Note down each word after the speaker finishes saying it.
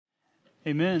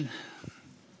Amen.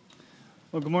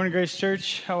 Well, good morning, Grace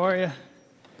Church. How are you?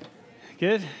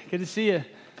 Good. Good to see you.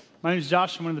 My name is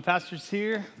Josh. I'm one of the pastors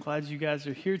here. Glad you guys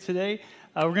are here today.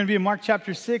 We're going to be in Mark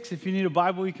chapter 6. If you need a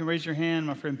Bible, you can raise your hand.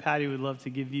 My friend Patty would love to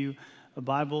give you a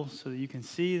Bible so that you can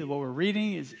see that what we're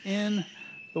reading is in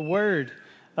the Word.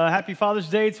 Happy Father's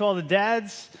Day to all the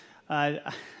dads. I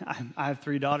have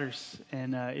 3 daughters,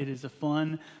 and it is a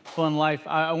fun life.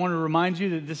 I want to remind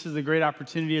you that this is a great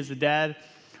opportunity as a dad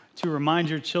to remind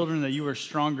your children that you are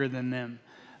stronger than them,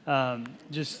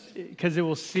 just because it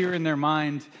will sear in their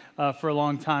mind for a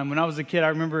long time. When I was a kid, I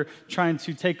remember trying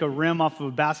to take a rim off of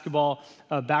a basketball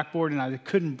backboard, and I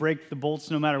couldn't break the bolts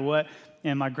no matter what.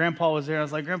 And my grandpa was there. I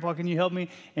was like, "Grandpa, can you help me?"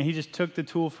 And he just took the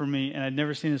tool from me, and I'd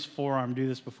never seen his forearm do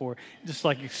this before. It just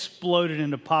like exploded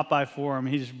into Popeye forearm,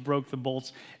 and he just broke the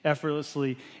bolts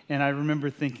effortlessly. And I remember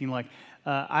thinking, like,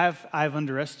 I've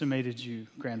underestimated you,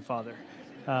 grandfather.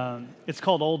 It's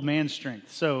called old man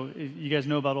strength. So if you guys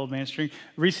know about old man strength.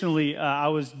 Recently, I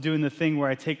was doing the thing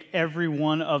where I take every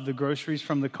one of the groceries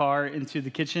from the car into the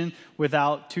kitchen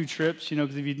without 2 trips,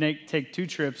 because if you take 2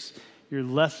 trips, you're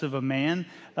less of a man.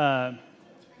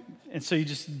 And so you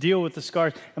just deal with the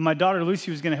scars. And my daughter,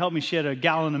 Lucy, was going to help me. She had a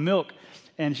gallon of milk,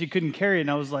 and she couldn't carry it.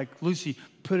 And I was like, "Lucy,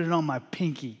 put it on my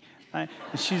pinky." And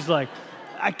she's like,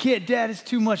 "I can't, Dad. It's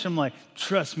too much." I'm like,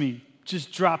 "Trust me.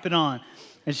 Just drop it on."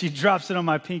 And she drops it on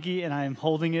my pinky, and I am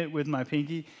holding it with my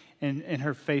pinky, and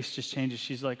her face just changes.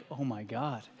 She's like, "Oh, my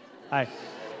God. I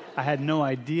had no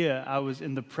idea I was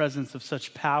in the presence of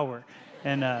such power."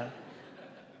 And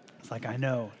it's like, "I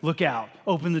know. Look out.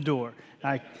 Open the door."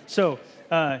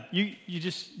 You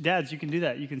just, dads, you can do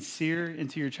that. You can sear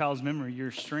into your child's memory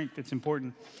your strength. It's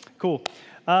important. Cool.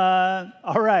 All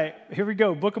right, here we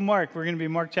go. Book of Mark. We're going to be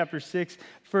in Mark chapter 6.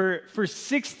 For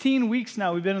 16 weeks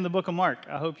now, we've been in the book of Mark.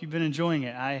 I hope you've been enjoying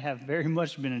it. I have very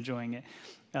much been enjoying it.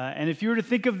 And if you were to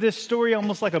think of this story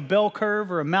almost like a bell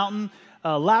curve or a mountain,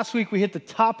 last week we hit the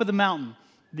top of the mountain.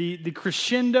 The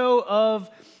crescendo of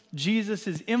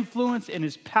Jesus' influence and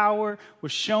his power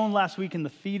was shown last week in the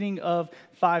feeding of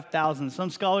 5,000. Some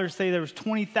scholars say there was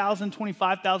 20,000,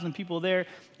 25,000 people there,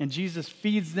 and Jesus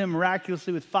feeds them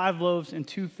miraculously with 5 loaves and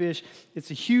 2 fish.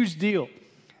 It's a huge deal.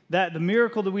 That the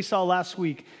miracle that we saw last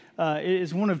week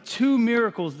is one of 2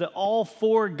 miracles that all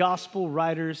 4 gospel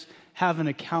writers have an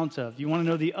account of. You want to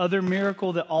know the other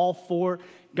miracle that all 4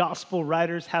 gospel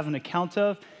writers have an account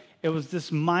of? It was this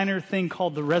minor thing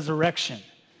called the resurrection.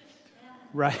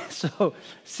 Right? So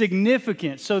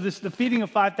significant. So the feeding of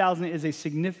 5,000 is a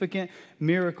significant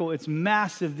miracle. It's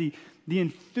massive. The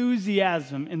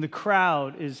enthusiasm in the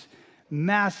crowd is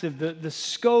massive. The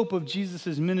scope of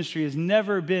Jesus' ministry has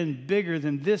never been bigger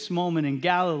than this moment in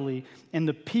Galilee. And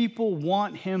the people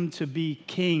want him to be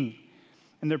king.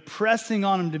 And they're pressing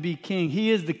on him to be king. He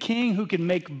is the king who can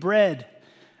make bread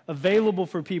available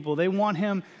for people. They want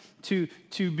him to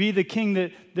be the king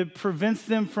that prevents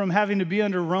them from having to be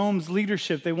under Rome's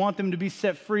leadership. They want them to be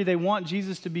set free. They want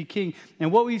Jesus to be king.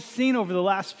 And what we've seen over the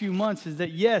last few months is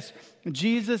that, yes,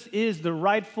 Jesus is the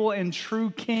rightful and true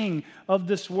king of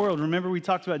this world. Remember we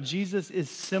talked about Jesus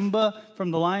is Simba from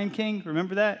the Lion King?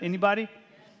 Remember that? Anybody?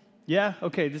 Yeah?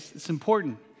 Okay, it's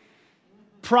important.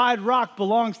 Pride Rock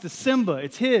belongs to Simba.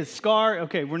 It's his. Scar,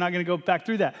 okay, we're not going to go back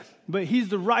through that. But he's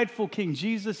the rightful king.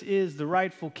 Jesus is the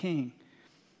rightful king.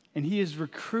 And he is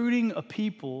recruiting a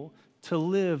people to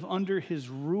live under his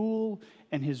rule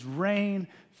and his reign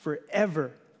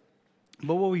forever.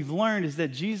 But what we've learned is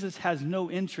that Jesus has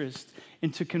no interest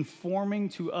into conforming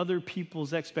to other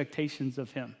people's expectations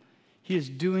of him. He is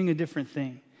doing a different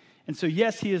thing. And so,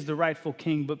 yes, he is the rightful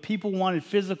king, but people wanted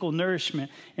physical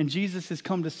nourishment, and Jesus has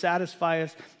come to satisfy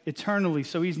us eternally.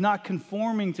 So he's not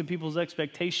conforming to people's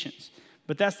expectations.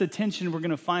 But that's the tension we're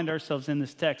going to find ourselves in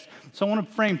this text. So I want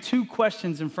to frame 2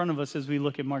 questions in front of us as we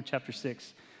look at Mark chapter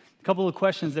 6. A couple of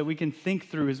questions that we can think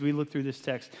through as we look through this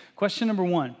text. Question number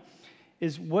 1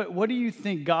 is, what do you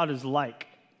think God is like?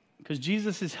 Because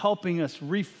Jesus is helping us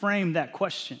reframe that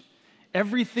question.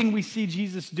 Everything we see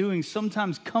Jesus doing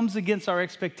sometimes comes against our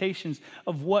expectations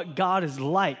of what God is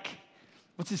like.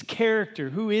 What's his character?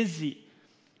 Who is he?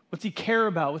 What's he care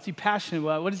about? What's he passionate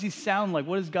about? What does he sound like?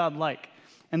 What is God like?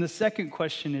 And the second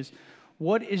question is,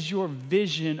 what is your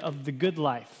vision of the good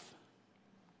life?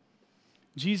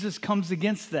 Jesus comes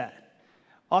against that.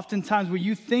 Oftentimes what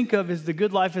you think of as the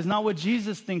good life is not what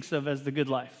Jesus thinks of as the good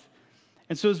life.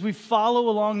 And so as we follow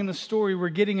along in the story, we're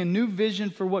getting a new vision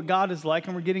for what God is like,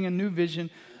 and we're getting a new vision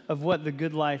of what the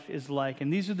good life is like.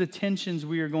 And these are the tensions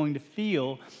we are going to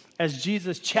feel as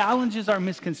Jesus challenges our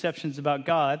misconceptions about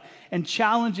God and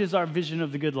challenges our vision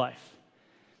of the good life.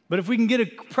 But if we can get a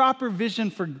proper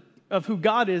vision for of who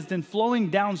God is, then flowing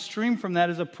downstream from that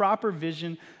is a proper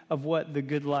vision of what the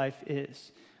good life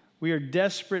is. We are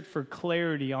desperate for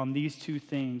clarity on these two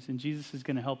things, and Jesus is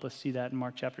going to help us see that in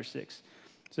Mark chapter 6.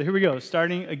 So here we go,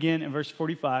 starting again in verse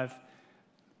 45.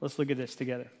 Let's look at this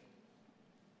together.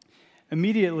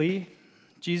 Immediately,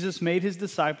 Jesus made his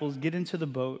disciples get into the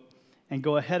boat and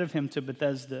go ahead of him to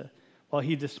Bethesda while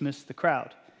he dismissed the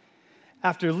crowd.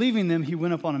 After leaving them, he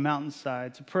went up on a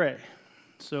mountainside to pray.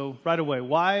 So right away,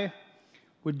 why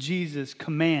would Jesus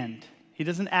command? He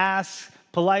doesn't ask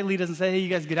politely, doesn't say, hey, you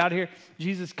guys get out of here.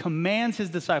 Jesus commands his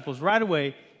disciples right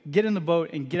away, get in the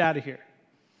boat and get out of here.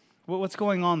 What's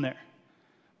going on there?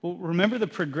 Well, remember the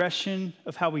progression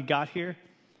of how we got here?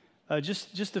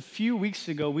 Just a few weeks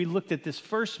ago, we looked at this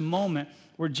first moment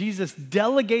where Jesus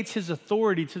delegates his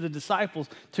authority to the disciples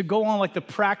to go on like the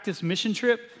practice mission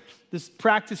trip, this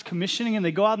practice commissioning, and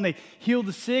they go out and they heal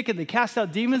the sick and they cast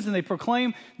out demons and they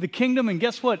proclaim the kingdom. And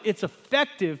guess what? It's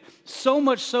effective, so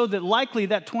much so that likely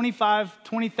that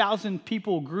 20,000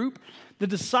 people group, the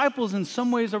disciples in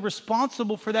some ways are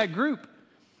responsible for that group.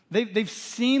 They've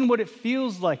seen what it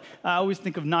feels like. I always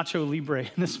think of Nacho Libre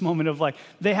in this moment of like,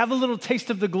 they have a little taste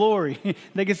of the glory.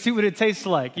 They can see what it tastes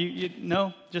like.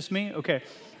 No? Just me? Okay.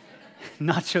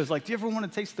 Nacho's like, do you ever want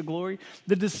to taste the glory?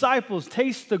 The disciples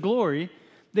taste the glory.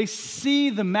 They see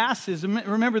the masses.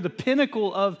 Remember the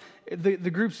pinnacle of the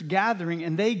group's gathering,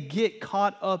 and they get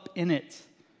caught up in it.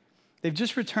 They've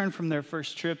just returned from their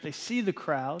first trip. They see the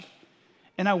crowd.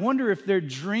 And I wonder if their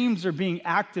dreams are being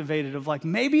activated of like,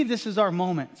 maybe this is our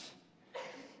moment.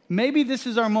 Maybe this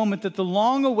is our moment that the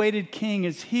long-awaited king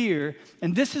is here,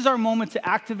 and this is our moment to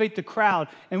activate the crowd,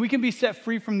 and we can be set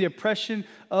free from the oppression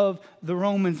of the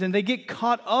Romans. And they get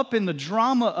caught up in the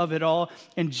drama of it all,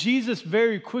 and Jesus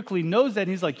very quickly knows that.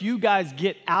 He's like, you guys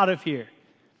get out of here.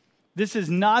 This is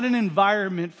not an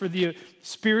environment for the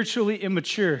spiritually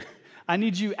immature. I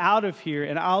need you out of here,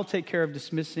 and I'll take care of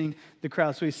dismissing the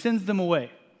crowd. So he sends them away.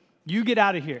 You get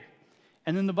out of here.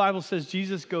 And then the Bible says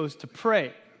Jesus goes to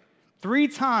pray. 3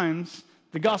 times,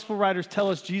 the gospel writers tell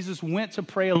us Jesus went to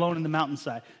pray alone in the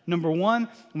mountainside. Number 1,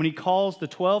 when he calls the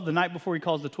 12, the night before he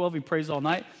calls the 12, he prays all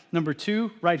night. Number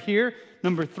 2, right here.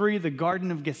 Number 3, the Garden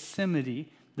of Gethsemane,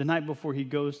 the night before he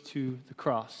goes to the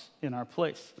cross in our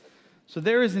place. So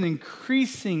there is an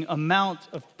increasing amount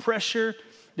of pressure.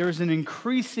 There is an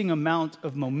increasing amount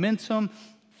of momentum.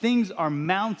 Things are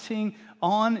mounting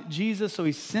on Jesus. So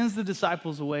he sends the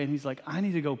disciples away and he's like, I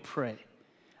need to go pray.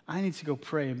 I need to go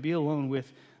pray and be alone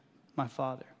with my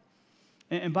Father.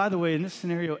 And by the way, in this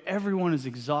scenario, everyone is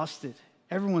exhausted.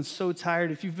 Everyone's so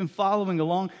tired. If you've been following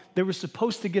along, they were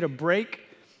supposed to get a break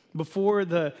before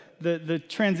the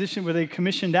transition where they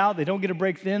commissioned out. They don't get a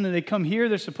break then. Then they come here.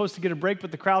 They're supposed to get a break,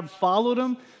 but the crowd followed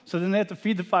them. So then they have to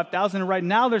feed the 5,000. And right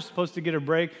now they're supposed to get a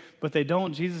break, but they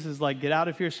don't. Jesus is like, get out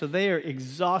of here. So they are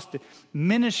exhausted.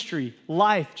 Ministry,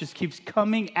 life just keeps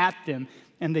coming at them,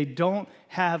 and they don't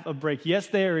have a break. Yes,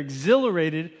 they are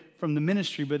exhilarated from the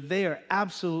ministry, but they are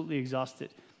absolutely exhausted.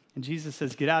 And Jesus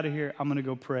says, get out of here. I'm going to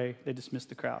go pray. They dismiss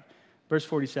the crowd. Verse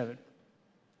 47.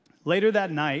 Later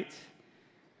that night,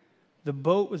 the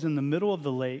boat was in the middle of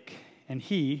the lake, and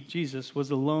he, Jesus, was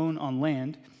alone on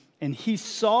land, and he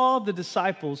saw the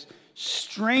disciples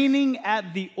straining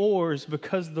at the oars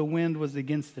because the wind was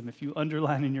against them. If you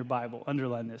underline in your Bible,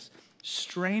 underline this.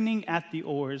 Straining at the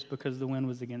oars because the wind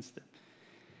was against them.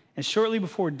 And shortly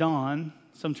before dawn,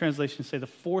 some translations say the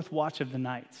 4th watch of the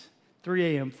night,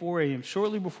 3 a.m., 4 a.m.,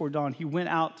 shortly before dawn, he went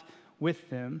out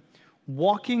with them,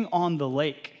 walking on the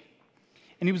lake.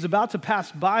 And he was about to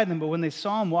pass by them, but when they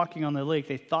saw him walking on the lake,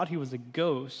 they thought he was a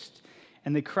ghost,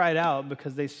 and they cried out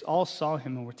because they all saw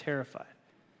him and were terrified.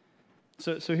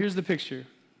 So here's the picture.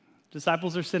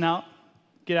 Disciples are sent out,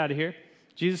 get out of here.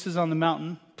 Jesus is on the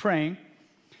mountain praying,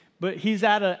 but he's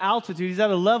at an altitude, he's at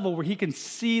a level where he can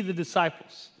see the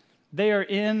disciples. They are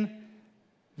in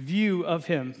view of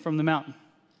him from the mountain.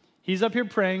 He's up here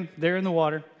praying, they're in the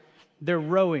water, they're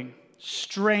rowing,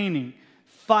 straining,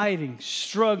 fighting,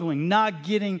 struggling, not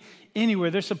getting anywhere.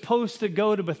 They're supposed to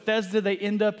go to Bethesda. They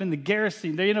end up in the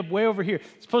Gerasene. They end up way over here.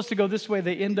 They're supposed to go this way.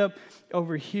 They end up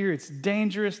over here. It's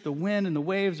dangerous. The wind and the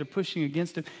waves are pushing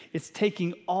against them. It's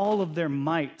taking all of their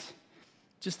might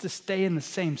just to stay in the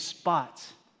same spot.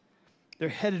 They're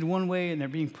headed one way and they're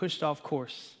being pushed off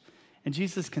course. And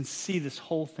Jesus can see this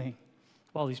whole thing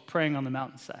while he's praying on the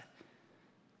mountainside.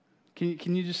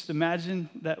 Can you just imagine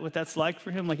what that's like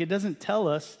for him? Like, it doesn't tell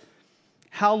us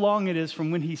how long it is from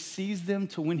when he sees them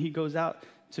to when he goes out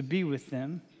to be with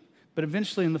them. But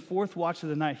eventually in the 4th watch of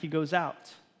the night, he goes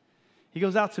out. He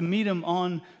goes out to meet them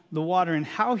on the water, and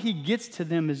how he gets to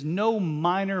them is no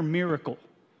minor miracle.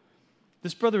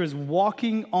 This brother is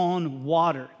walking on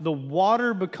water. The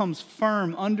water becomes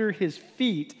firm under his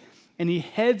feet, and he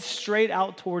heads straight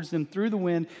out towards them through the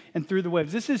wind and through the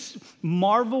waves. This is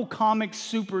Marvel Comics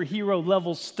superhero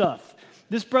level stuff.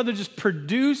 This brother just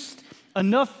produced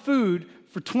enough food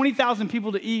for 20,000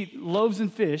 people to eat, loaves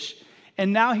and fish,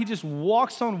 and now he just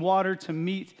walks on water to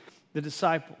meet the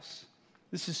disciples.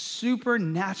 This is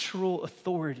supernatural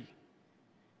authority.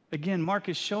 Again, Mark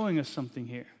is showing us something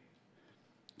here.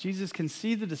 Jesus can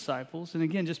see the disciples, and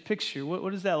again, just picture,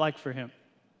 what is that like for him?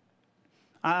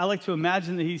 I like to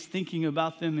imagine that he's thinking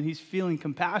about them and he's feeling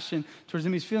compassion towards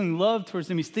them. He's feeling love towards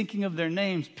them. He's thinking of their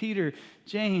names, Peter,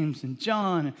 James, and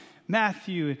John, and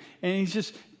Matthew, and he's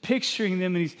just picturing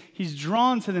them, and he's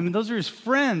drawn to them, and those are his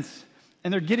friends,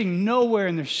 and they're getting nowhere,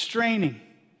 and they're straining.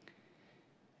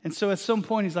 And so at some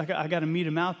point, he's like, I got to meet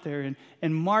him out there,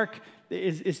 and Mark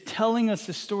is telling us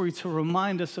this story to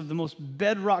remind us of the most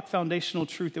bedrock foundational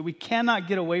truth that we cannot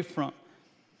get away from.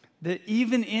 That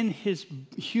even in his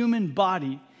human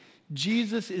body,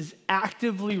 Jesus is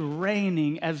actively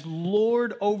reigning as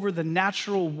Lord over the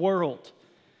natural world.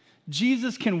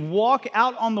 Jesus can walk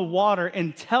out on the water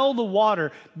and tell the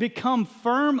water, become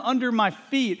firm under my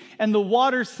feet, and the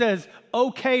water says,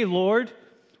 okay, Lord,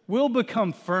 we'll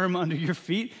become firm under your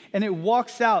feet, and it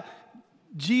walks out.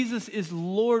 Jesus is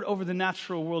Lord over the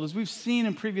natural world. As we've seen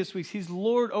in previous weeks, he's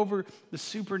Lord over the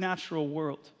supernatural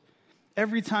world.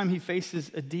 Every time he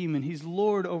faces a demon, he's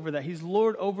Lord over that. He's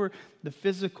Lord over the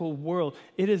physical world.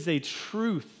 It is a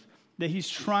truth that he's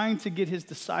trying to get his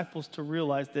disciples to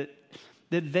realize that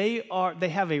they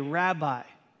have a rabbi,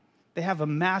 they have a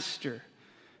master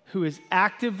who is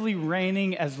actively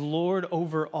reigning as Lord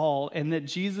over all, and that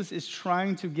Jesus is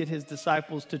trying to get his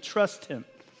disciples to trust him.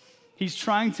 He's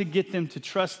trying to get them to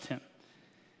trust him.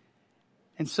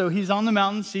 And so he's on the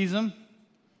mountain, sees them,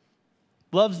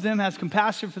 loves them, has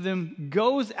compassion for them,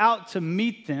 goes out to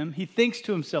meet them. He thinks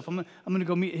to himself, I'm going to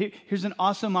go meet. Here's an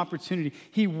awesome opportunity.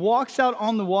 He walks out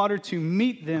on the water to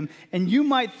meet them, and you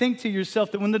might think to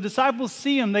yourself that when the disciples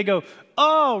see him, they go,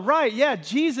 oh, right, yeah,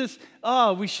 Jesus,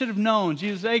 oh, we should have known.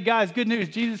 Jesus, hey, guys, good news,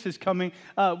 Jesus is coming.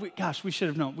 We should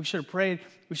have known. We should have prayed.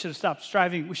 We should have stopped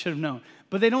striving. We should have known.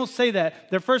 But they don't say that.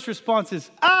 Their first response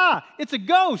is, it's a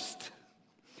ghost,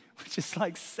 which is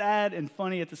like sad and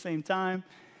funny at the same time.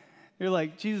 You're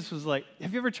like, Jesus was like,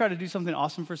 have you ever tried to do something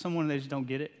awesome for someone and they just don't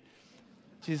get it?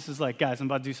 Jesus is like, guys, I'm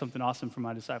about to do something awesome for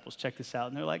my disciples. Check this out.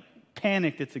 And they're like,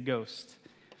 panicked, it's a ghost.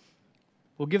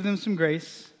 We'll give them some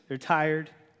grace. They're tired.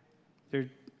 They're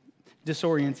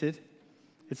disoriented.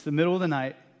 It's the middle of the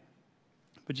night.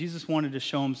 But Jesus wanted to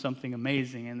show them something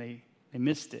amazing, and they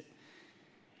missed it.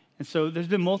 And so there's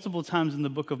been multiple times in the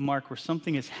book of Mark where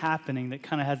something is happening that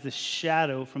kind of has this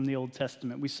shadow from the Old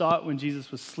Testament. We saw it when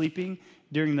Jesus was sleeping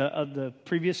during the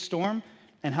previous storm,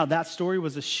 and how that story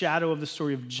was a shadow of the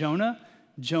story of Jonah.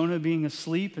 Jonah being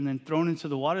asleep and then thrown into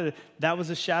the water. That was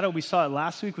a shadow. We saw it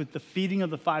last week with the feeding of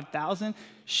the 5,000,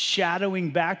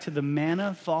 shadowing back to the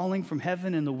manna falling from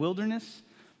heaven in the wilderness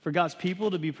for God's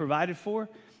people to be provided for.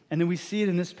 And then we see it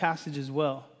in this passage as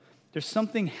well. There's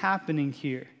something happening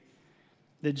here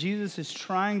that Jesus is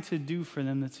trying to do for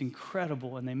them that's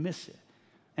incredible, and they miss it.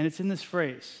 And it's in this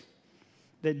phrase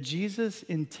that Jesus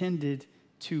intended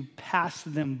to pass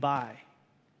them by.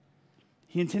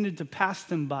 He intended to pass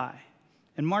them by.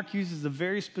 And Mark uses a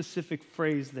very specific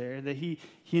phrase there that he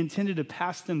intended to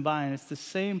pass them by, and it's the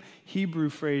same Hebrew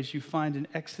phrase you find in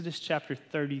Exodus chapter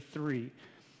 33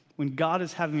 when God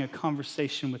is having a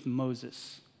conversation with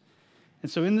Moses.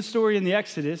 And so in the story in the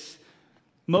Exodus,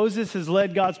 Moses has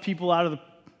led God's people out of the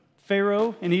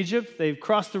Pharaoh in Egypt. They've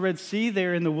crossed the Red Sea.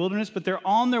 They're in the wilderness, but they're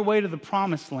on their way to the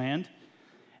Promised Land.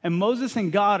 And Moses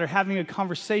and God are having a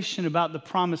conversation about the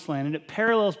Promised Land, and it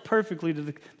parallels perfectly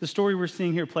to the story we're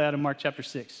seeing here play out in Mark chapter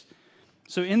 6.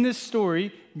 So in this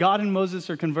story, God and Moses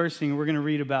are conversing, and we're going to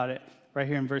read about it right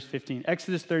here in verse 15.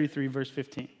 Exodus 33, verse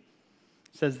 15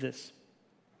 says this.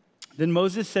 Then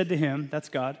Moses said to him, that's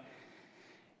God,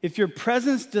 if your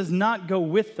presence does not go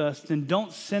with us, then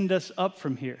don't send us up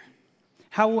from here.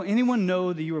 How will anyone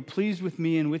know that you are pleased with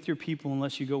me and with your people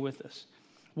unless you go with us?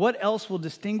 What else will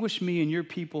distinguish me and your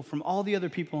people from all the other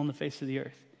people on the face of the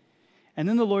earth? And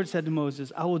then the Lord said to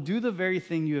Moses, I will do the very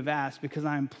thing you have asked because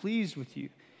I am pleased with you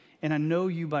and I know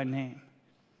you by name.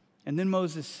 And then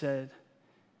Moses said,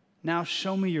 now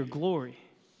show me your glory.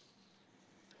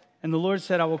 And the Lord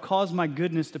said, I will cause my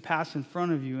goodness to pass in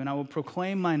front of you, and I will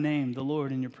proclaim my name, the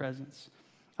Lord, in your presence.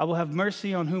 I will have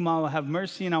mercy on whom I will have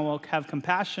mercy, and I will have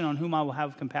compassion on whom I will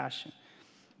have compassion.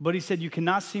 But he said, you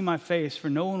cannot see my face, for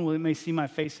no one may see my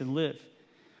face and live.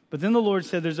 But then the Lord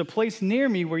said, there's a place near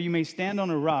me where you may stand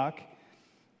on a rock,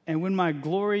 and when my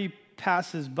glory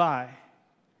passes by,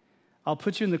 I'll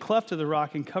put you in the cleft of the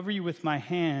rock and cover you with my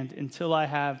hand until I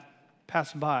have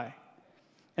passed by.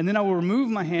 And then I will remove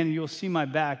my hand and you will see my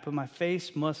back, but my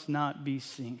face must not be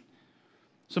seen.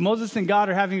 So Moses and God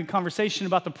are having a conversation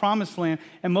about the promised land.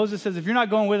 And Moses says, if you're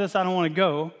not going with us, I don't want to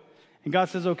go. And God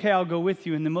says, okay, I'll go with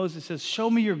you. And then Moses says, show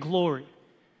me your glory.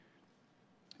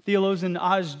 Theologian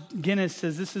Os Guinness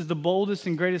says this is the boldest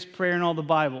and greatest prayer in all the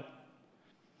Bible.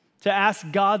 To ask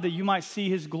God that you might see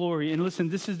his glory. And listen,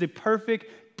 this is the perfect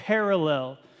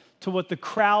parallel to what the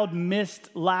crowd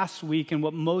missed last week and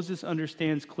what Moses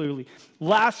understands clearly.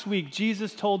 Last week,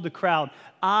 Jesus told the crowd,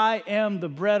 I am the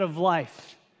bread of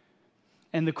life.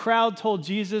 And the crowd told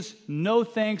Jesus, no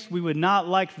thanks, we would not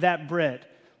like that bread.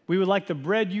 We would like the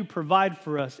bread you provide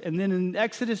for us. And then in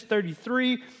Exodus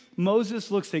 33, Moses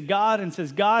looks at God and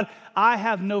says, God, I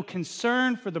have no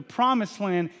concern for the promised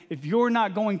land if you're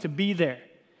not going to be there.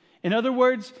 In other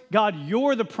words, God,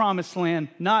 you're the promised land,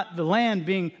 not the land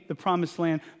being the promised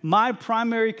land. My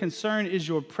primary concern is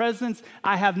your presence.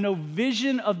 I have no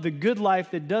vision of the good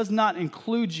life that does not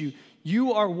include you.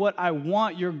 You are what I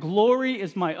want. Your glory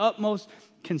is my utmost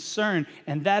concern.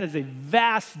 And that is a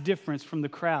vast difference from the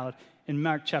crowd in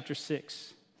Mark chapter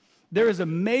 6. There is a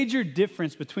major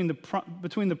difference between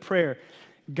the prayer,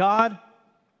 God,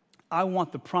 I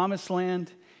want the promised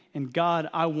land, and God,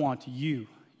 I want you.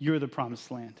 You're the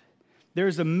promised land. There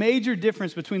is a major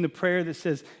difference between the prayer that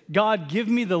says, God, give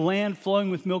me the land flowing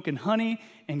with milk and honey,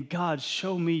 and God,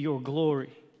 show me your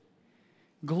glory.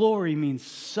 Glory means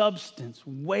substance,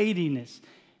 weightiness,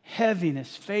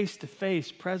 heaviness,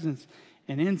 face-to-face presence,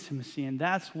 and intimacy. And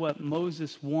that's what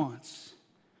Moses wants.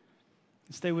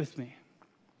 Stay with me.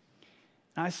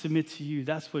 I submit to you,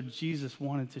 that's what Jesus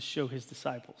wanted to show his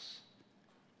disciples.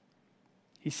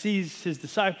 He sees his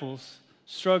disciples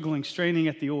struggling, straining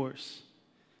at the oars.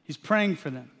 He's praying for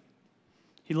them.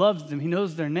 He loves them. He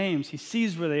knows their names. He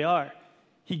sees where they are.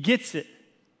 He gets it.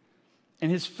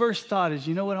 And his first thought is,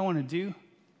 you know what I want to do?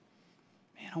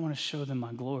 Man, I want to show them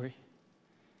my glory.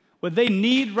 What they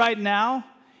need right now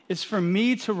is for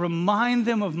me to remind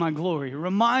them of my glory,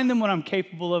 remind them what I'm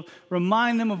capable of,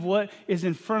 remind them of what is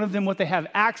in front of them, what they have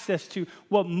access to,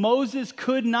 what Moses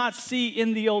could not see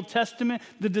in the Old Testament.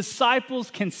 The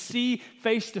disciples can see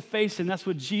face to face, and that's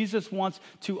what Jesus wants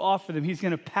to offer them. He's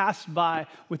going to pass by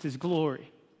with his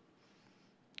glory.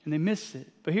 And they miss it.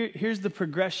 But here's the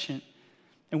progression.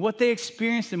 And what they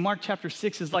experienced in Mark chapter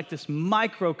 6 is like this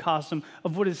microcosm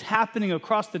of what is happening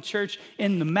across the church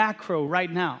in the macro right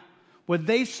now. What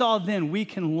they saw then, we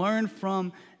can learn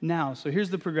from now. So here's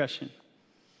the progression.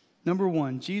 Number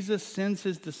one, Jesus sends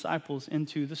his disciples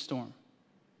into the storm.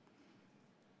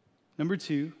 Number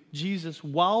two, Jesus,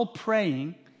 while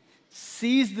praying,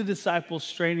 sees the disciples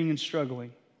straining and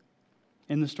struggling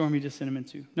in the storm he just sent them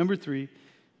into. Number three,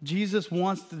 Jesus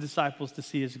wants the disciples to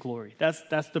see his glory. That's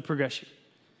the progression.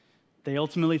 They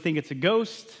ultimately think it's a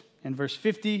ghost. In verse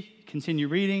 50, continue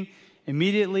reading.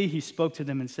 Immediately he spoke to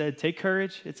them and said, take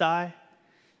courage, it's I.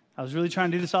 I was really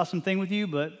trying to do this awesome thing with you,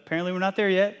 but apparently we're not there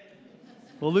yet.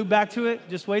 We'll loop back to it.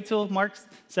 Just wait till Mark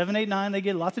 7, 8, 9. They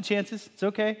get lots of chances. It's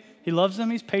okay. He loves them.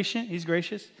 He's patient. He's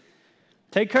gracious.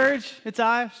 Take courage. It's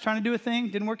I. Was trying to do a thing.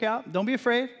 Didn't work out. Don't be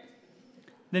afraid.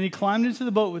 Then he climbed into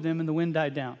the boat with them, and the wind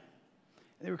died down.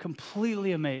 They were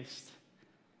completely amazed,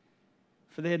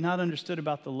 for they had not understood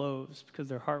about the loaves because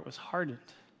their heart was hardened.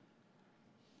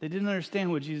 They didn't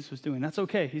understand what Jesus was doing. That's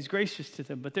okay. He's gracious to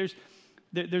them. But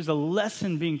there's a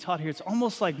lesson being taught here. It's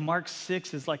almost like Mark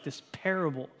 6 is like this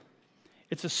parable.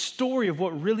 It's a story of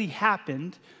what really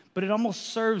happened, but it almost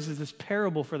serves as this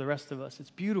parable for the rest of us. It's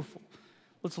beautiful.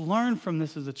 Let's learn from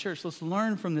this as a church. Let's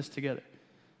learn from this together.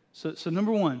 So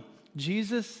number one,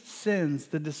 Jesus sends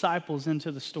the disciples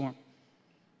into the storm.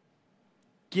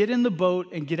 Get in the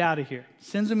boat and get out of here.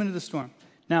 Sends them into the storm.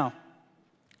 Now,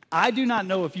 I do not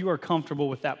know if you are comfortable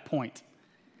with that point.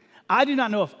 I do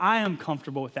not know if I am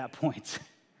comfortable with that point.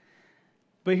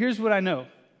 But here's what I know.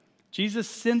 Jesus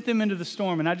sent them into the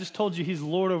storm, and I just told you he's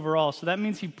Lord over all, so that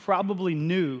means he probably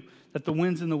knew that the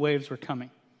winds and the waves were coming.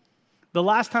 The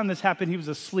last time this happened, he was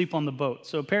asleep on the boat,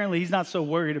 so apparently he's not so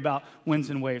worried about winds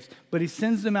and waves, but he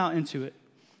sends them out into it.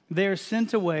 They are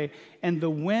sent away, and the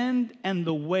wind and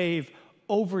the wave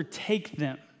overtake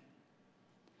them.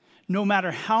 No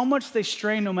matter how much they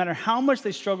strain, no matter how much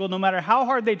they struggle, no matter how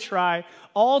hard they try,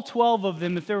 all 12 of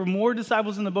them, if there were more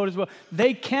disciples in the boat as well,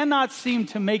 they cannot seem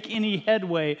to make any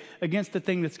headway against the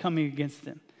thing that's coming against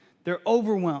them. They're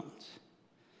overwhelmed.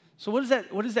 So what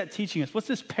is that teaching us? What's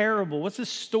this parable? What's this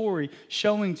story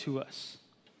showing to us?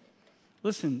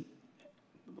 Listen,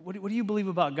 what do you believe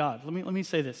about God? Let me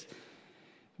say this.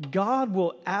 God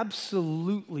will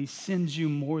absolutely send you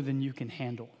more than you can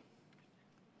handle.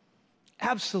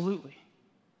 Absolutely.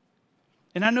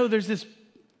 And I know there's this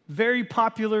very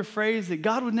popular phrase that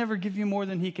God would never give you more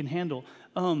than he can handle.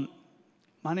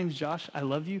 My name's Josh, I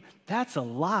love you. That's a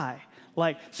lie.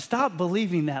 Like, stop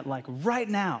believing that, like, right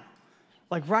now.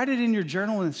 Like, write it in your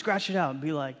journal and scratch it out and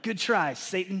be like, good try,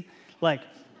 Satan. Like,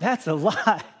 that's a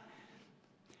lie.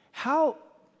 How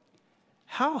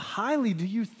highly do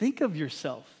you think of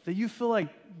yourself that you feel like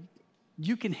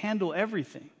you can handle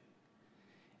everything?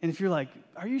 And if you're like,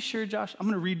 are you sure, Josh? I'm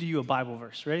going to read to you a Bible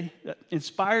verse. Ready?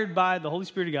 Inspired by the Holy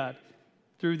Spirit of God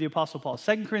through the Apostle Paul.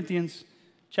 2 Corinthians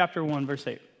chapter 1, verse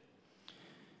 8.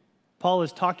 Paul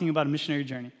is talking about a missionary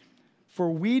journey. For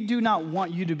we do not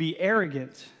want you to be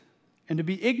arrogant and to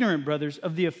be ignorant, brothers,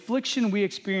 of the affliction we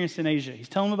experienced in Asia. He's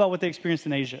telling them about what they experienced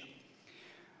in Asia.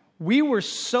 We were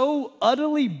so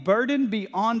utterly burdened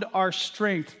beyond our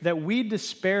strength that we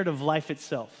despaired of life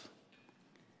itself.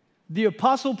 The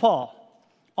Apostle Paul,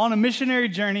 on a missionary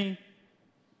journey,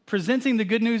 presenting the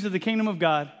good news of the kingdom of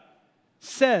God,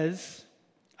 says,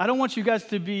 I don't want you guys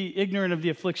to be ignorant of the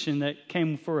affliction that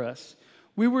came for us.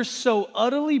 We were so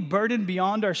utterly burdened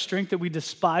beyond our strength that we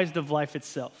despised of life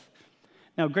itself.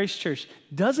 Now, Grace Church,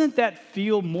 doesn't that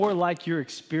feel more like your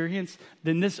experience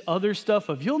than this other stuff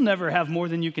of you'll never have more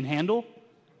than you can handle?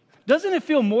 Doesn't it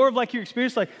feel more of like your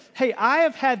experience, like, hey, I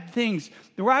have had things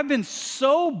where I've been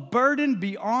so burdened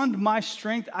beyond my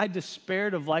strength, I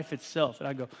despaired of life itself. And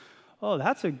I go, oh,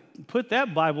 put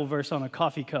that Bible verse on a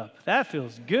coffee cup. That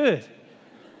feels good.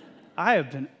 I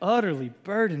have been utterly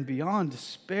burdened beyond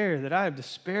despair, that I have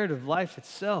despaired of life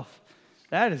itself.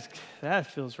 That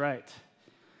feels right.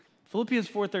 Philippians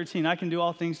 4:13, I can do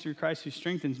all things through Christ who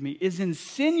strengthens me, is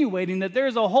insinuating that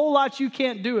there's a whole lot you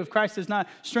can't do if Christ is not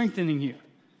strengthening you.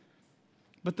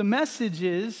 But the message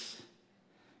is,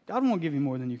 God won't give you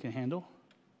more than you can handle.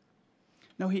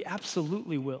 No, he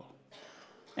absolutely will.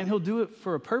 And he'll do it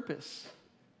for a purpose.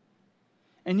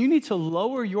 And you need to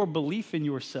lower your belief in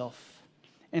yourself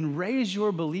and raise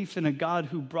your belief in a God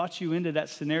who brought you into that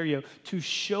scenario to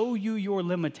show you your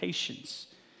limitations.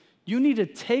 You need to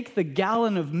take the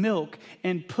gallon of milk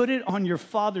and put it on your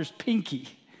father's pinky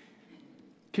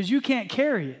because you can't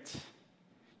carry it.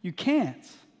 You can't.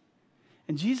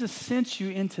 And Jesus sent you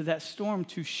into that storm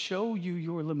to show you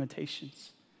your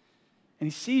limitations. And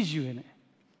he sees you in it.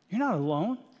 You're not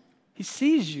alone. He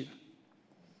sees you.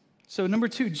 So number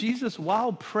 2, Jesus,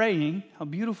 while praying, how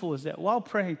beautiful is that? While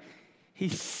praying, he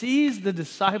sees the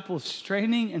disciples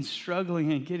straining and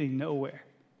struggling and getting nowhere.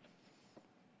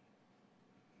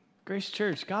 Grace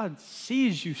Church, God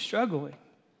sees you struggling.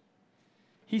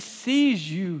 He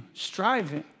sees you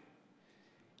striving.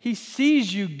 He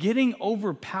sees you getting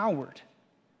overpowered.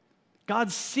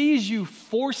 God sees you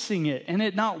forcing it and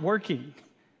it not working.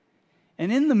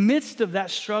 And in the midst of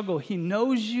that struggle, he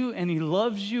knows you and he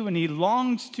loves you and he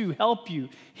longs to help you.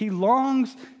 He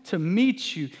longs to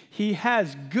meet you. He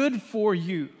has good for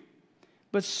you.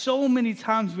 But so many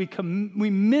times we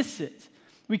miss it.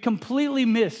 We completely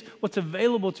miss what's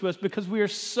available to us because we are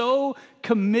so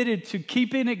committed to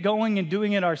keeping it going and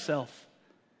doing it ourselves.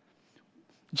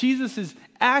 Jesus is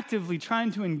actively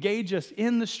trying to engage us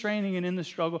in the straining and in the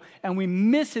struggle, and we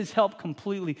miss his help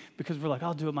completely because we're like,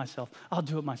 I'll do it myself. I'll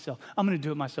do it myself. I'm going to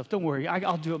do it myself. Don't worry.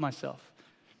 I'll do it myself.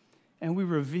 And we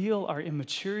reveal our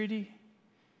immaturity,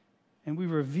 and we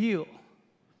reveal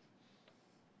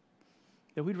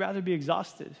that we'd rather be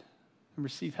exhausted and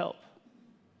receive help.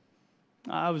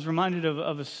 I was reminded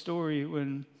of a story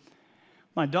when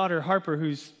my daughter Harper,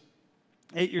 who's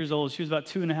 8 years old, she was about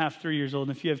 2.5, 3 years old.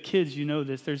 And if you have kids, you know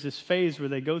this. There's this phase where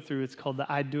they go through. It's called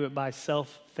the I do it by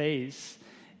self phase.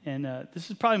 And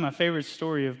this is probably my favorite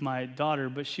story of my daughter,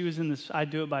 but she was in this I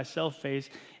do it by self phase.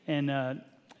 And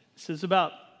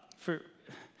so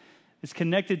it's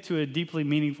connected to a deeply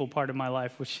meaningful part of my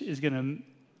life, which is going to,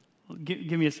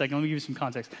 give me a second. Let me give you some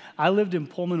context. I lived in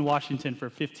Pullman, Washington for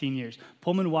 15 years.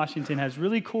 Pullman, Washington has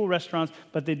really cool restaurants,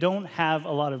 but they don't have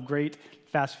a lot of great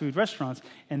fast food restaurants.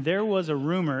 And there was a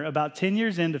rumor about 10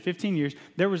 years into 15 years,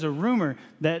 there was a rumor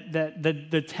that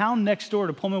the town next door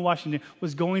to Pullman, Washington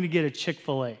was going to get a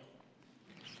Chick-fil-A.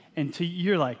 And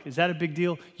you're like, is that a big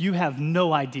deal? You have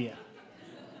no idea.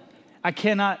 I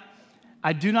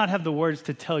do not have the words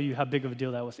to tell you how big of a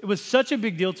deal that was. It was such a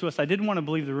big deal to us, I didn't want to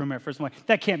believe the rumor at first. I'm like,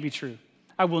 that can't be true.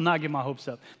 I will not get my hopes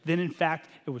up. Then, in fact,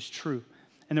 it was true.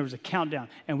 And there was a countdown,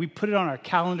 and we put it on our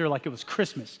calendar like it was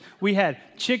Christmas. We had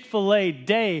Chick-fil-A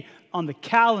Day on the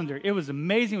calendar. It was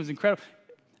amazing. It was incredible.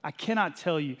 I cannot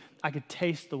tell you. I could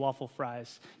taste the waffle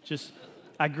fries.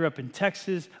 I grew up in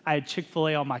Texas. I had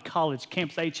Chick-fil-A on my college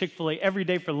campus. I ate Chick-fil-A every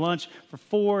day for lunch for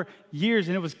 4 years,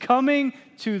 and it was coming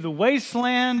to the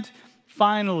wasteland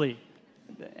finally.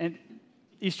 And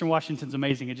Eastern Washington's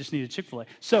amazing. It just needed Chick-fil-A.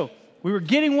 So we were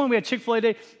getting one. We had Chick-fil-A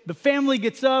day. The family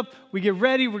gets up. We get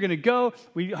ready. We're going to go.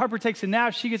 Harper takes a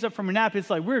nap. She gets up from her nap.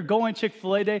 It's like, we're going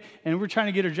Chick-fil-A day, and we're trying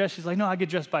to get her dressed. She's like, no, I get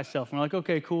dressed by myself. And we're like,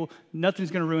 okay, cool. Nothing's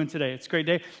going to ruin today. It's a great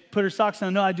day. Put her socks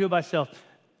on. No, I do it by myself.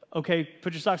 Okay,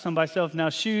 put your socks on by myself. Now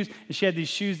shoes. And she had these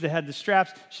shoes that had the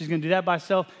straps. She's going to do that by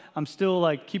herself. I'm still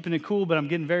like keeping it cool, but I'm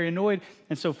getting very annoyed.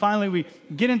 And so finally we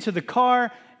get into the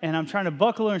car, and I'm trying to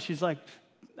buckle her, and she's like,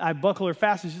 I buckle her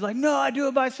fast, and she's like, no, I do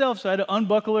it by myself. So I had to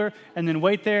unbuckle her and then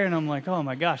wait there, and I'm like, oh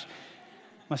my gosh,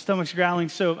 my stomach's growling.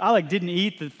 So I didn't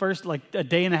eat the first a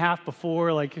day and a half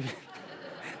before.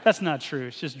 That's not true.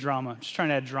 It's just drama. Just trying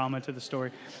to add drama to the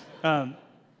story.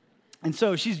 And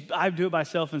so I do it by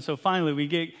myself, and so finally we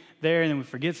get there, and then we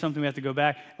forget something. We have to go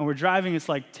back, and we're driving. It's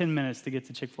like 10 minutes to get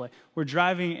to Chick-fil-A. We're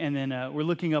driving, and then we're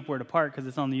looking up where to park because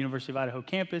it's on the University of Idaho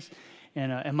campus.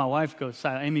 And my wife goes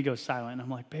silent. Amy goes silent. And I'm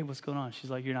like, babe, what's going on?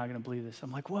 She's like, you're not going to believe this.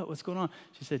 I'm like, what? What's going on?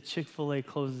 She said, Chick-fil-A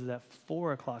closes at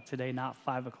 4 o'clock today, not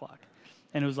 5 o'clock.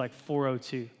 And it was like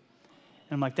 4:02. And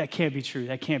I'm like, that can't be true.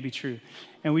 That can't be true.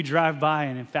 And we drive by,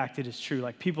 and in fact, it is true.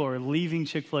 Like, people are leaving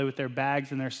Chick-fil-A with their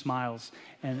bags and their smiles.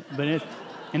 But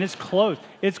it's closed.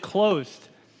 It's closed.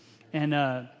 And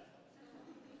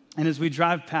as we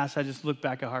drive past, I just look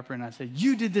back at Harper, and I said,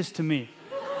 you did this to me.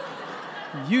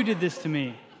 You did this to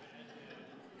me.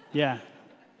 Yeah,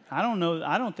 I don't know.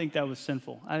 I don't think that was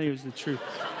sinful. I think it was the truth.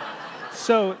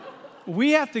 So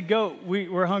we have to go.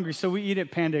 We're hungry, so we eat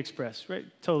at Panda Express, right?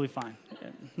 Totally fine.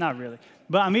 Not really.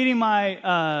 But I'm eating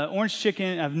my orange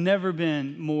chicken. I've never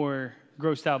been more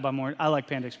grossed out by more. I like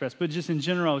Panda Express, but just in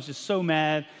general, I was just so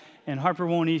mad. And Harper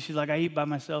won't eat. She's like, I eat by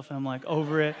myself, and I'm like,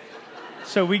 over it.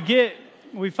 So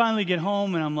we finally get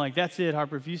home, and I'm like, that's it,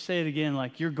 Harper. If you say it again,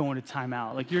 you're going to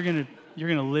timeout. You're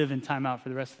gonna live in timeout for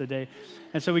the rest of the day.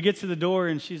 And so we get to the door,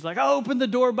 and she's like, I opened the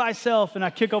door by myself. And I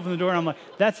kick open the door, and I'm like,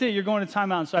 that's it, you're going to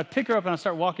timeout. And so I pick her up, and I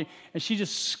start walking, and she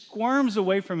just squirms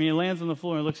away from me and lands on the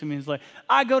floor and looks at me and is like,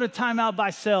 I go to timeout by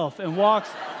myself, and walks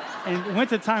and went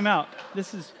to timeout.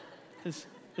 This is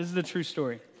the true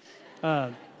story.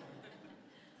 And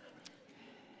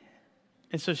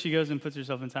so she goes and puts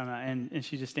herself in timeout, and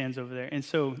she just stands over there. And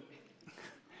so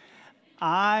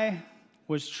I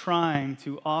was trying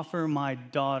to offer my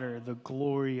daughter the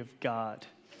glory of God.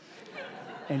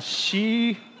 And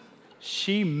she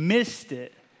missed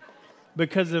it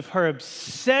because of her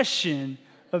obsession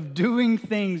of doing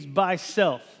things by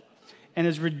self. And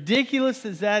as ridiculous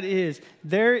as that is,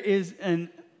 there is an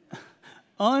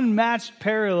unmatched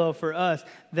parallel for us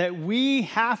that we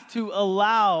have to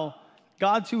allow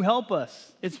God to help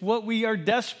us. It's what we are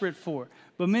desperate for.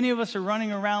 But many of us are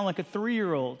running around like a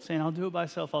 3-year-old saying, I'll do it by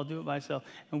myself, I'll do it by myself.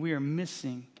 And we are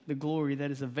missing the glory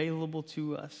that is available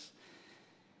to us.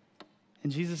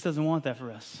 And Jesus doesn't want that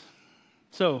for us.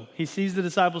 So he sees the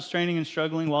disciples straining and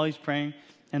struggling while he's praying.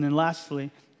 And then lastly,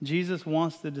 Jesus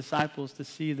wants the disciples to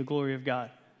see the glory of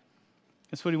God.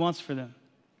 That's what he wants for them.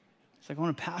 He's like, I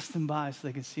want to pass them by so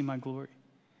they can see my glory.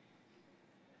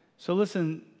 So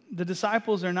listen, the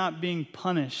disciples are not being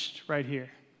punished right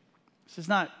here. This is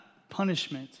not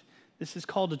punishment. This is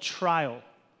called a trial.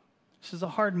 This is a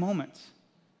hard moment.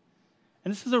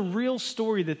 And this is a real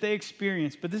story that they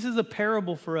experienced, but this is a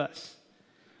parable for us.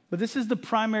 But this is the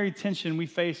primary tension we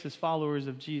face as followers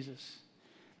of Jesus.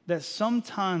 That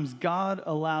sometimes God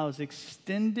allows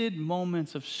extended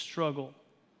moments of struggle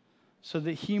so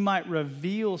that he might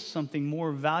reveal something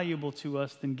more valuable to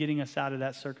us than getting us out of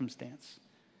that circumstance.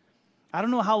 I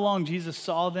don't know how long Jesus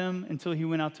saw them until he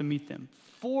went out to meet them.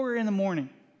 4 a.m.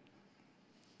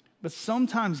 But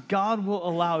sometimes God will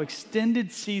allow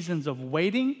extended seasons of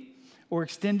waiting or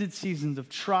extended seasons of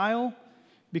trial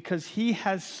because he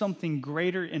has something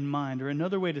greater in mind. Or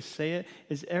another way to say it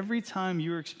is every time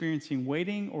you're experiencing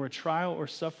waiting or a trial or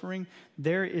suffering,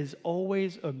 there is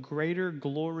always a greater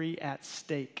glory at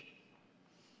stake.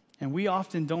 And we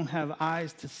often don't have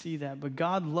eyes to see that, but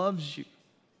God loves you.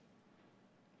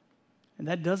 And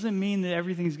that doesn't mean that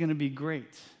everything's going to be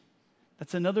great.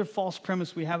 That's another false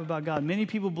premise we have about God. Many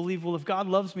people believe, well, if God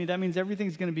loves me, that means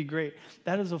everything's going to be great.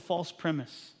 That is a false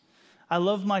premise. I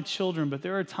love my children, but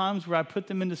there are times where I put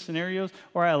them into scenarios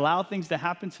or I allow things to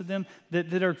happen to them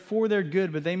that are for their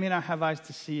good, but they may not have eyes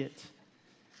to see it.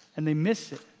 And they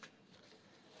miss it.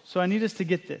 So I need us to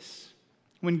get this.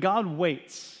 When God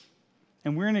waits,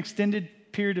 and we're in an extended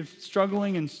period of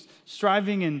struggling and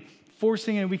striving and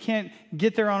forcing, and we can't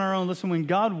get there on our own. Listen, when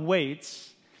God waits,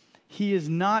 He is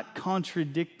not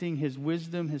contradicting his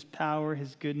wisdom, his power,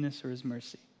 his goodness, or his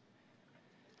mercy.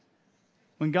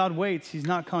 When God waits, he's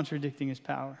not contradicting his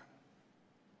power.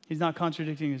 He's not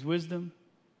contradicting his wisdom.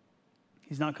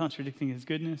 He's not contradicting his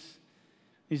goodness.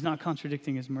 He's not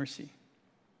contradicting his mercy.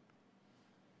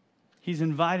 He's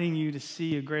inviting you to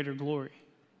see a greater glory.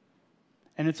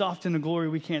 And it's often a glory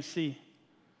we can't see.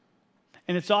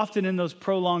 And it's often in those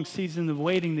prolonged seasons of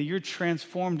waiting that you're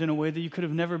transformed in a way that you could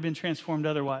have never been transformed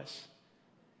otherwise.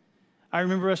 I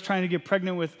remember us trying to get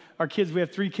pregnant with our kids. We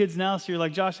have 3 kids now, so you're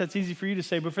like, Josh, that's easy for you to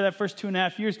say. But for that first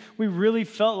 2.5 years, we really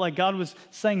felt like God was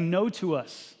saying no to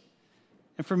us.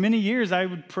 And for many years, I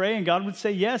would pray and God would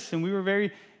say yes. And we were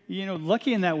very,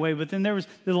 lucky in that way. But then there was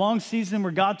the long season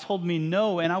where God told me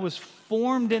no. And I was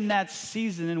formed in that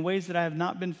season in ways that I have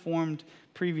not been formed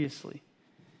previously.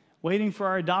 Waiting for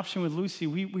our adoption with Lucy,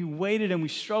 we waited and we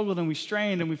struggled and we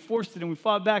strained and we forced it and we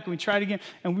fought back and we tried again.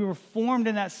 And we were formed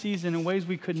in that season in ways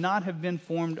we could not have been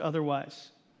formed otherwise.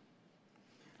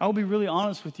 I will be really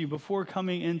honest with you, before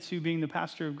coming into being the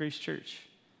pastor of Grace Church,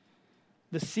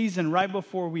 the season right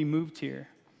before we moved here,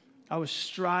 I was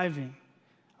striving,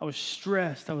 I was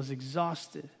stressed, I was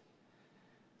exhausted.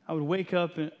 I would wake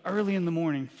up early in the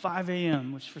morning, 5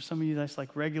 a.m., which for some of you that's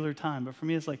like regular time, but for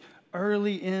me it's like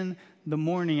early in the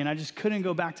morning, and I just couldn't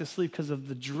go back to sleep because of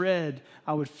the dread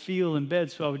I would feel in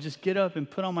bed. So I would just get up and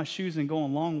put on my shoes and go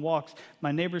on long walks.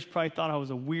 My neighbors probably thought I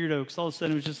was a weirdo because all of a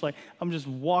sudden it was just like I'm just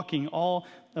walking all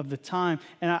of the time.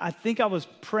 And I think I was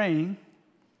praying.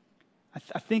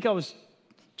 I think I was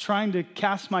trying to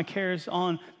cast my cares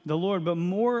on the Lord, but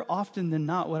more often than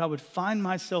not, what I would find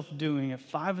myself doing at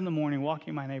 5 in the morning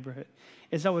walking my neighborhood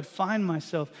is I would find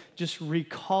myself just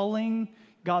recalling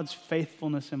God's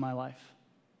faithfulness in my life.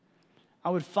 I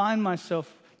would find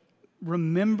myself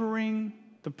remembering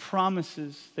the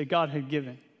promises that God had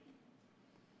given.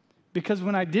 Because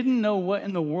when I didn't know what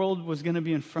in the world was going to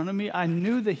be in front of me, I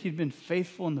knew that he'd been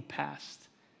faithful in the past.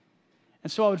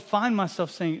 And so I would find myself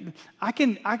saying, I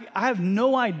have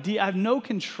no idea, I have no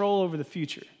control over the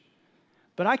future,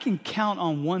 but I can count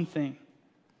on one thing,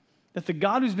 that the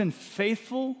God who's been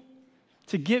faithful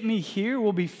to get me here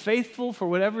will be faithful for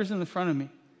whatever's in the front of me.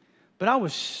 But I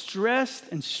was stressed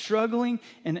and struggling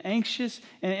and anxious,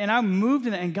 and I moved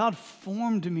in that, and God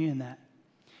formed me in that.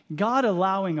 God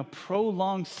allowing a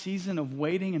prolonged season of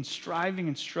waiting and striving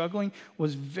and struggling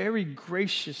was very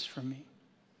gracious for me.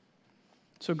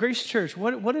 So Grace Church,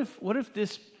 what if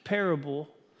this parable,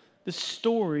 this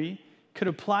story, could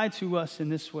apply to us in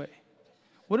this way?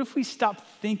 What if we stopped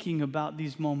thinking about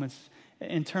these moments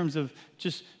in terms of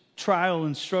just trial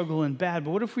and struggle and bad,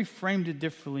 but what if we framed it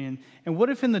differently? And what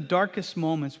if in the darkest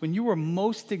moments, when you were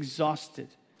most exhausted,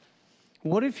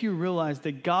 what if you realized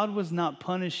that God was not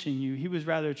punishing you, he was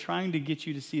rather trying to get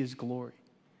you to see his glory?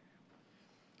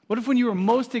 What if when you were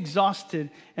most exhausted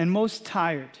and most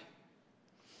tired,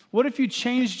 what if you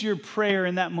changed your prayer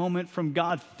in that moment from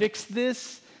God, fix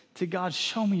this, to God,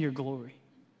 show me your glory?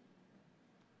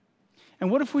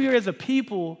 And what if we as a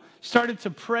people started to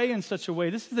pray in such a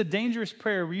way? This is a dangerous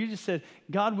prayer where you just said,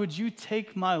 God, would you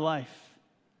take my life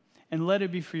and let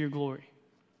it be for your glory?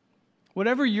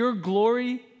 Whatever your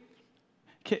glory,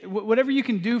 whatever you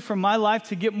can do for my life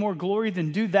to get more glory,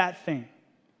 then do that thing.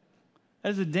 That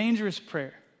is a dangerous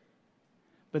prayer.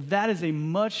 But that is a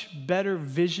much better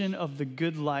vision of the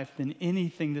good life than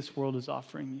anything this world is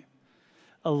offering you.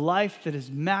 A life that is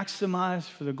maximized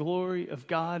for the glory of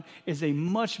God is a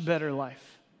much better life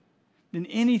than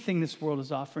anything this world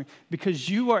is offering, because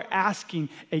you are asking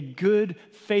a good,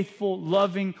 faithful,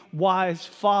 loving, wise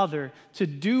Father to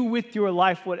do with your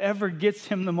life whatever gets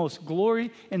him the most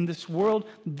glory in this world.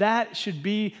 That should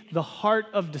be the heart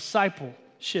of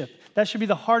discipleship. That should be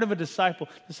the heart of a disciple,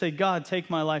 to say, God, take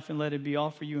my life and let it be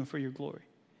all for you and for your glory.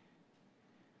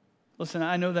 Listen,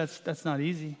 I know that's not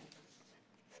easy.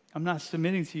 I'm not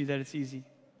submitting to you that it's easy.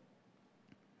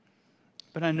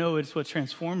 But I know it's what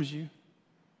transforms you.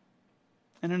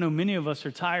 And I know many of us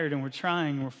are tired and we're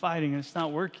trying and we're fighting and it's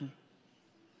not working.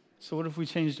 So what if we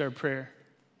changed our prayer?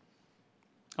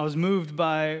 I was moved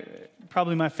by,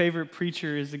 probably my favorite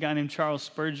preacher is a guy named Charles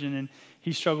Spurgeon, and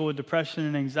he struggled with depression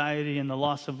and anxiety and the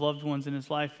loss of loved ones in his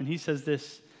life. And he says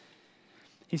this,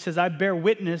 he says, I bear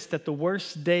witness that the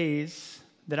worst days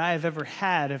that I have ever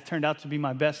had have turned out to be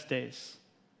my best days.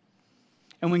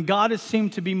 And when God has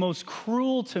seemed to be most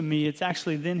cruel to me, it's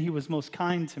actually then he was most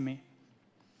kind to me.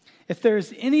 If there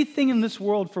is anything in this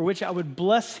world for which I would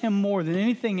bless him more than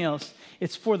anything else,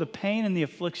 it's for the pain and the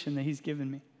affliction that he's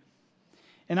given me.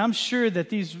 And I'm sure that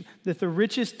the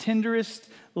richest, tenderest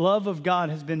love of God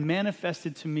has been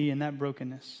manifested to me in that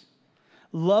brokenness.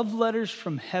 Love letters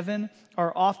from heaven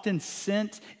are often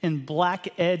sent in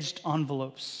black-edged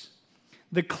envelopes.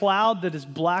 The cloud that is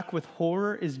black with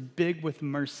horror is big with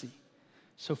mercy.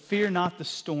 So fear not the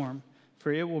storm,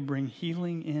 for it will bring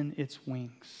healing in its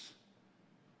wings.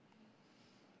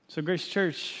 So Grace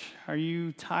Church, are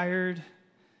you tired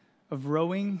of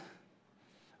rowing?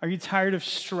 Are you tired of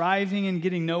striving and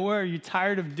getting nowhere? Are you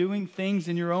tired of doing things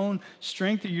in your own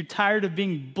strength? Are you tired of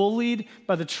being bullied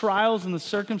by the trials and the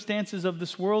circumstances of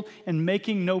this world and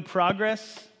making no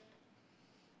progress?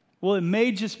 Well, it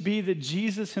may just be that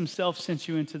Jesus himself sent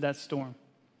you into that storm,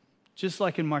 just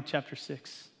like in Mark chapter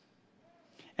 6.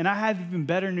 And I have even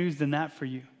better news than that for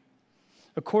you.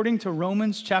 According to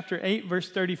Romans chapter 8,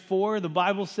 verse 34, the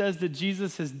Bible says that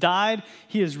Jesus has died,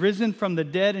 he has risen from the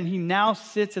dead, and he now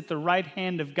sits at the right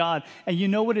hand of God. And you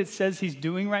know what it says he's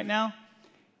doing right now?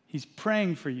 He's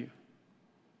praying for you.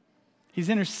 He's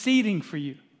interceding for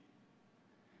you.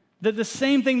 That the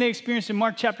same thing they experienced in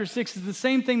Mark chapter 6 is the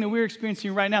same thing that we're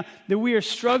experiencing right now, that we are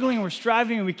struggling and we're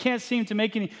striving and we can't seem to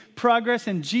make any progress,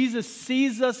 and Jesus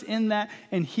sees us in that,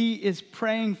 and he is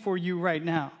praying for you right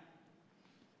now.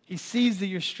 He sees that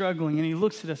you're struggling, and he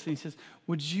looks at us and he says,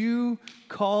 would you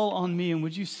call on me and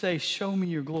would you say, show me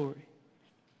your glory?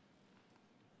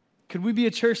 Could we be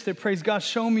a church that prays, God,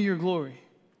 show me your glory?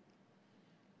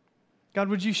 God,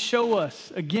 would you show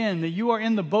us again that you are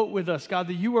in the boat with us, God,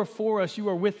 that you are for us, you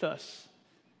are with us?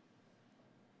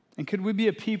 And could we be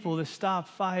a people that stop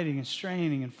fighting and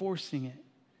straining and forcing it?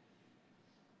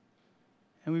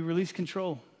 And we release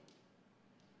control.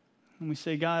 And we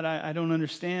say, God, I don't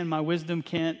understand. My wisdom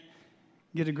can't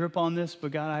get a grip on this,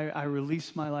 but God, I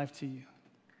release my life to you.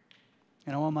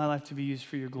 And I want my life to be used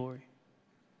for your glory.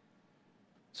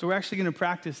 So we're actually going to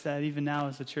practice that even now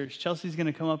as a church. Chelsea's going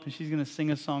to come up and she's going to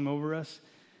sing a song over us.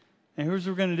 And here's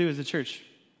what we're going to do as a church.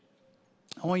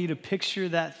 I want you to picture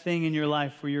that thing in your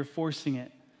life where you're forcing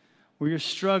it, where you're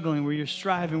struggling, where you're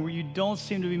striving, where you don't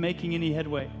seem to be making any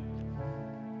headway.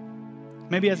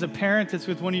 Maybe as a parent, it's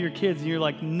with one of your kids, and you're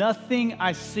like, nothing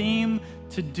I seem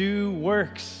to do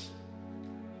works.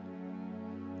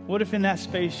 What if in that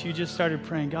space you just started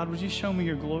praying, God, would you show me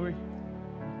your glory?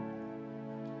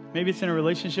 Maybe it's in a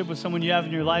relationship with someone you have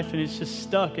in your life, and it's just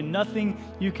stuck, and nothing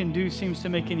you can do seems to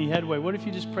make any headway. What if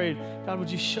you just prayed, God, would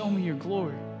you show me your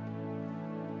glory?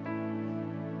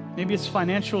 Maybe it's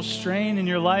financial strain in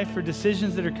your life or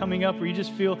decisions that are coming up where you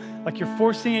just feel like you're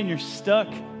forcing it and you're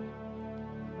stuck.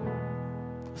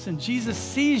 Listen, Jesus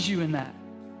sees you in that.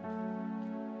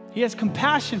 He has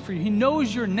compassion for you. He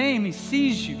knows your name. He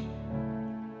sees you.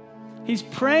 He's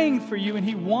praying for you, and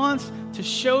he wants to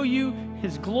show you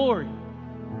his glory.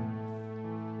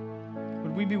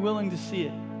 Would we be willing to see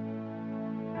it?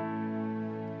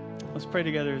 Let's pray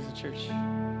together as a church.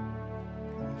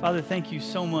 Father, thank you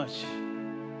so much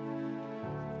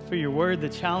for your word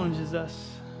that challenges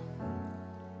us.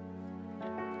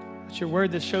 It's your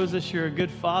word that shows us you're a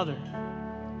good father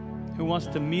who wants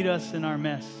to meet us in our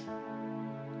mess.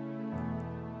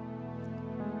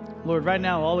 Lord, right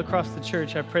now, all across the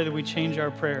church, I pray that we change our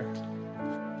prayer.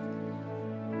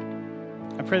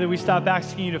 I pray that we stop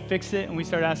asking you to fix it and we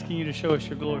start asking you to show us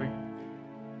your glory.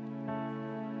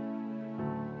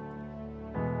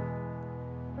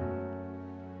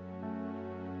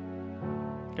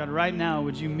 God, right now,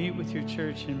 would you meet with your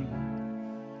church and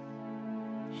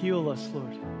heal us,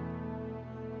 Lord?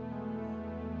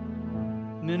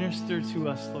 Minister to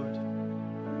us, Lord.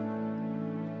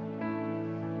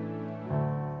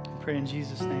 I pray in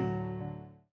Jesus' name.